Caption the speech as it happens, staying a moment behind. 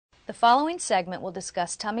The following segment will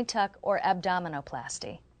discuss tummy tuck or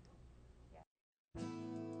abdominoplasty.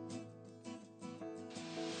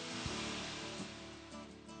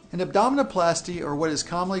 An abdominoplasty, or what is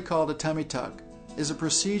commonly called a tummy tuck, is a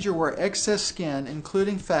procedure where excess skin,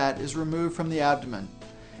 including fat, is removed from the abdomen,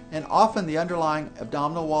 and often the underlying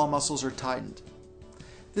abdominal wall muscles are tightened.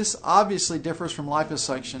 This obviously differs from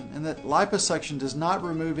liposuction in that liposuction does not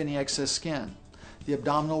remove any excess skin. The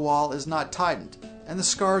abdominal wall is not tightened, and the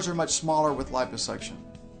scars are much smaller with liposuction.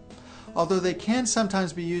 Although they can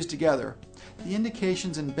sometimes be used together, the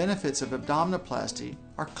indications and benefits of abdominoplasty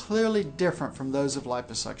are clearly different from those of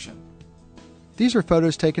liposuction. These are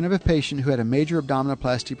photos taken of a patient who had a major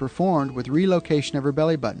abdominoplasty performed with relocation of her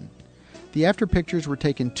belly button. The after pictures were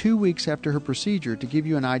taken 2 weeks after her procedure to give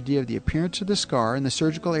you an idea of the appearance of the scar in the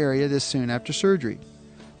surgical area this soon after surgery.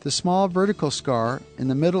 The small vertical scar in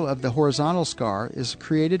the middle of the horizontal scar is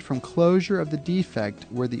created from closure of the defect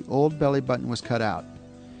where the old belly button was cut out.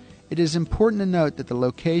 It is important to note that the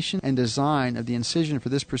location and design of the incision for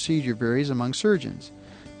this procedure varies among surgeons.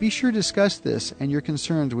 Be sure to discuss this and your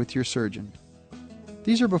concerns with your surgeon.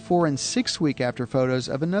 These are before and 6 week after photos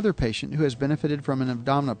of another patient who has benefited from an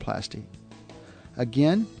abdominoplasty.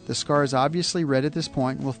 Again, the scar is obviously red at this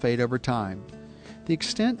point and will fade over time. The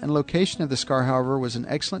extent and location of the scar, however, was an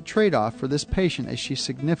excellent trade-off for this patient as she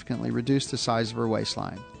significantly reduced the size of her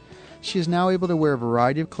waistline. She is now able to wear a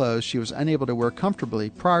variety of clothes she was unable to wear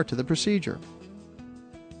comfortably prior to the procedure.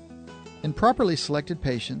 In properly selected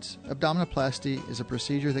patients, abdominoplasty is a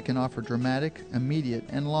procedure that can offer dramatic, immediate,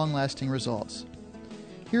 and long-lasting results.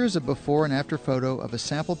 Here is a before and after photo of a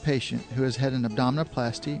sample patient who has had an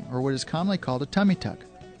abdominoplasty, or what is commonly called a tummy tuck.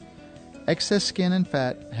 Excess skin and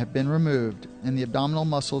fat have been removed, and the abdominal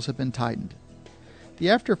muscles have been tightened.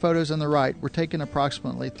 The after photos on the right were taken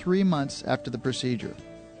approximately 3 months after the procedure.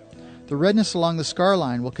 The redness along the scar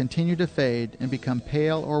line will continue to fade and become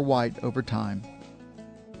pale or white over time.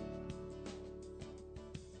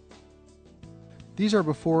 These are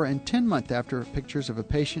before and 10 months after pictures of a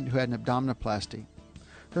patient who had an abdominoplasty.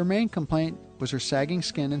 Her main complaint was her sagging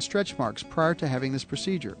skin and stretch marks prior to having this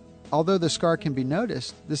procedure. Although the scar can be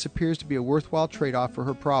noticed, this appears to be a worthwhile trade-off for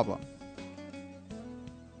her problem.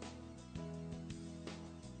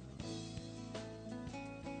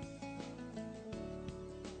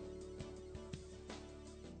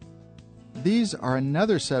 These are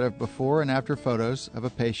another set of before and after photos of a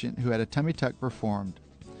patient who had a tummy tuck performed.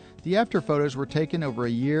 The after photos were taken over a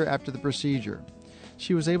year after the procedure.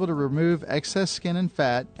 She was able to remove excess skin and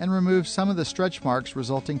fat and remove some of the stretch marks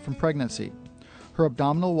resulting from pregnancy. Her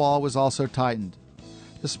abdominal wall was also tightened.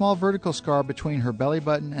 The small vertical scar between her belly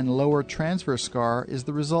button and lower transverse scar is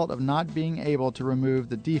the result of not being able to remove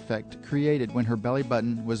the defect created when her belly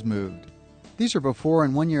button was moved. These are before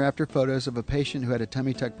and 1 year after photos of a patient who had a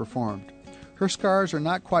tummy tuck performed. Her scars are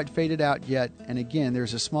not quite faded out yet, and again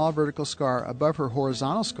there's a small vertical scar above her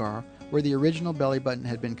horizontal scar where the original belly button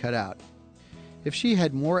had been cut out. If she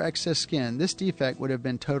had more excess skin, this defect would have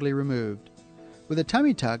been totally removed. With a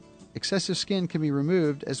tummy tuck, excessive skin can be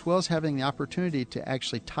removed as well as having the opportunity to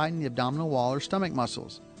actually tighten the abdominal wall or stomach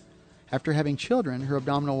muscles. After having children, her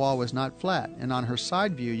abdominal wall was not flat, and on her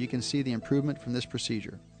side view you can see the improvement from this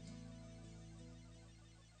procedure.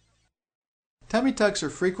 Tummy tucks are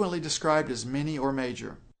frequently described as mini or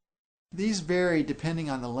major. These vary depending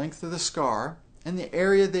on the length of the scar and the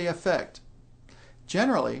area they affect.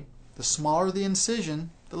 Generally, the smaller the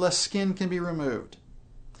incision, the less skin can be removed.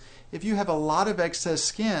 If you have a lot of excess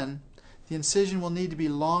skin, the incision will need to be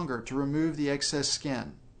longer to remove the excess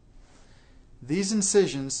skin. These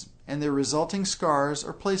incisions and their resulting scars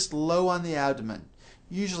are placed low on the abdomen,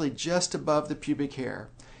 usually just above the pubic hair,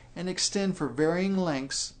 and extend for varying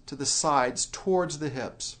lengths to the sides towards the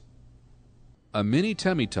hips. A mini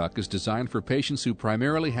tummy tuck is designed for patients who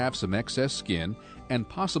primarily have some excess skin and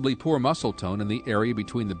possibly poor muscle tone in the area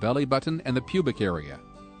between the belly button and the pubic area.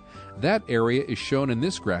 That area is shown in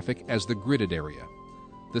this graphic as the gridded area.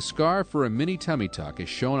 The scar for a mini tummy tuck, as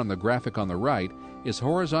shown on the graphic on the right, is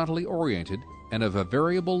horizontally oriented and of a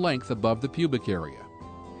variable length above the pubic area.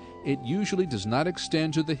 It usually does not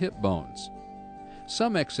extend to the hip bones.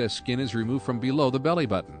 Some excess skin is removed from below the belly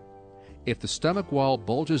button. If the stomach wall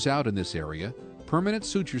bulges out in this area, permanent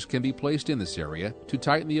sutures can be placed in this area to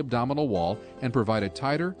tighten the abdominal wall and provide a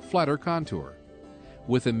tighter, flatter contour.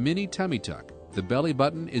 With a mini tummy tuck, the belly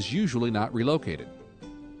button is usually not relocated.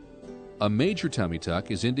 A major tummy tuck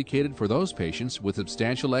is indicated for those patients with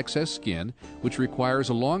substantial excess skin which requires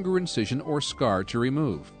a longer incision or scar to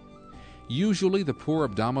remove. Usually the poor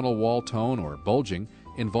abdominal wall tone or bulging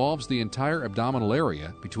involves the entire abdominal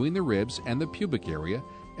area between the ribs and the pubic area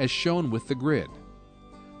as shown with the grid.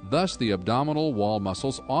 Thus, the abdominal wall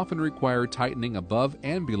muscles often require tightening above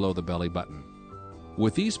and below the belly button.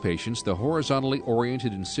 With these patients, the horizontally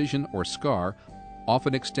oriented incision or scar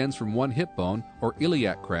often extends from one hip bone or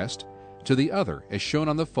iliac crest to the other, as shown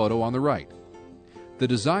on the photo on the right. The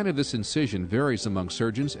design of this incision varies among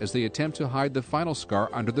surgeons as they attempt to hide the final scar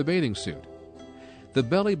under the bathing suit. The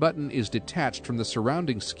belly button is detached from the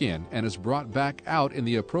surrounding skin and is brought back out in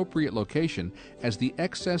the appropriate location as the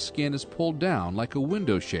excess skin is pulled down like a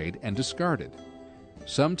window shade and discarded.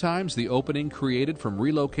 Sometimes the opening created from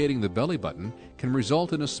relocating the belly button can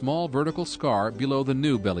result in a small vertical scar below the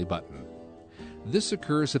new belly button. This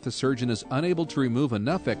occurs if the surgeon is unable to remove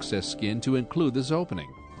enough excess skin to include this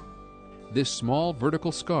opening. This small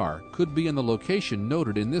vertical scar could be in the location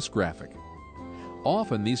noted in this graphic.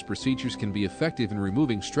 Often these procedures can be effective in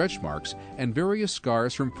removing stretch marks and various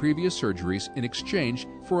scars from previous surgeries in exchange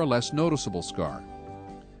for a less noticeable scar.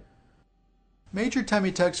 Major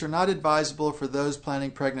tummy tucks are not advisable for those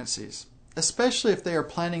planning pregnancies, especially if they are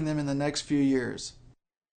planning them in the next few years.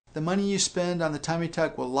 The money you spend on the tummy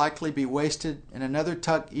tuck will likely be wasted, and another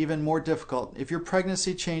tuck even more difficult if your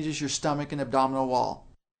pregnancy changes your stomach and abdominal wall.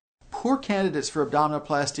 Poor candidates for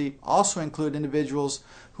abdominoplasty also include individuals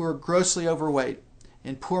who are grossly overweight,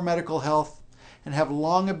 in poor medical health, and have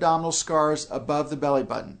long abdominal scars above the belly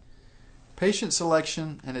button. Patient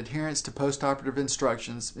selection and adherence to postoperative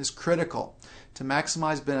instructions is critical to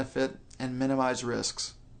maximize benefit and minimize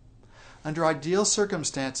risks. Under ideal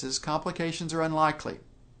circumstances, complications are unlikely.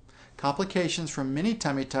 Complications from mini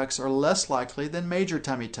tummy tucks are less likely than major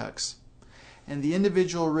tummy tucks, and the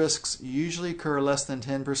individual risks usually occur less than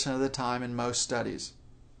 10% of the time in most studies.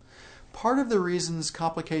 Part of the reasons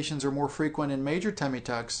complications are more frequent in major tummy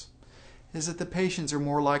tucks is that the patients are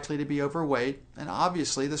more likely to be overweight, and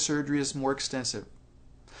obviously the surgery is more extensive.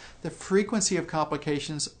 The frequency of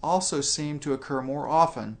complications also seem to occur more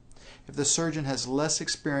often if the surgeon has less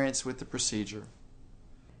experience with the procedure.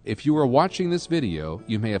 If you are watching this video,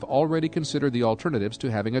 you may have already considered the alternatives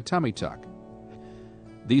to having a tummy tuck.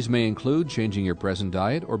 These may include changing your present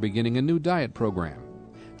diet or beginning a new diet program,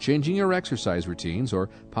 changing your exercise routines, or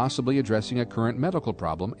possibly addressing a current medical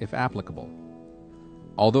problem if applicable.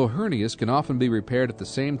 Although hernias can often be repaired at the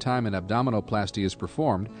same time an abdominoplasty is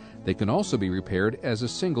performed, they can also be repaired as a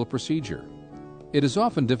single procedure. It is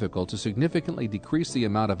often difficult to significantly decrease the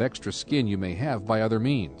amount of extra skin you may have by other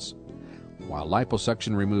means. While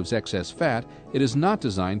liposuction removes excess fat, it is not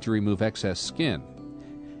designed to remove excess skin.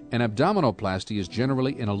 An abdominoplasty is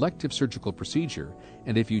generally an elective surgical procedure,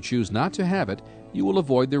 and if you choose not to have it, you will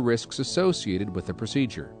avoid the risks associated with the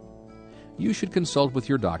procedure. You should consult with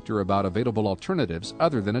your doctor about available alternatives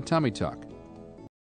other than a tummy tuck.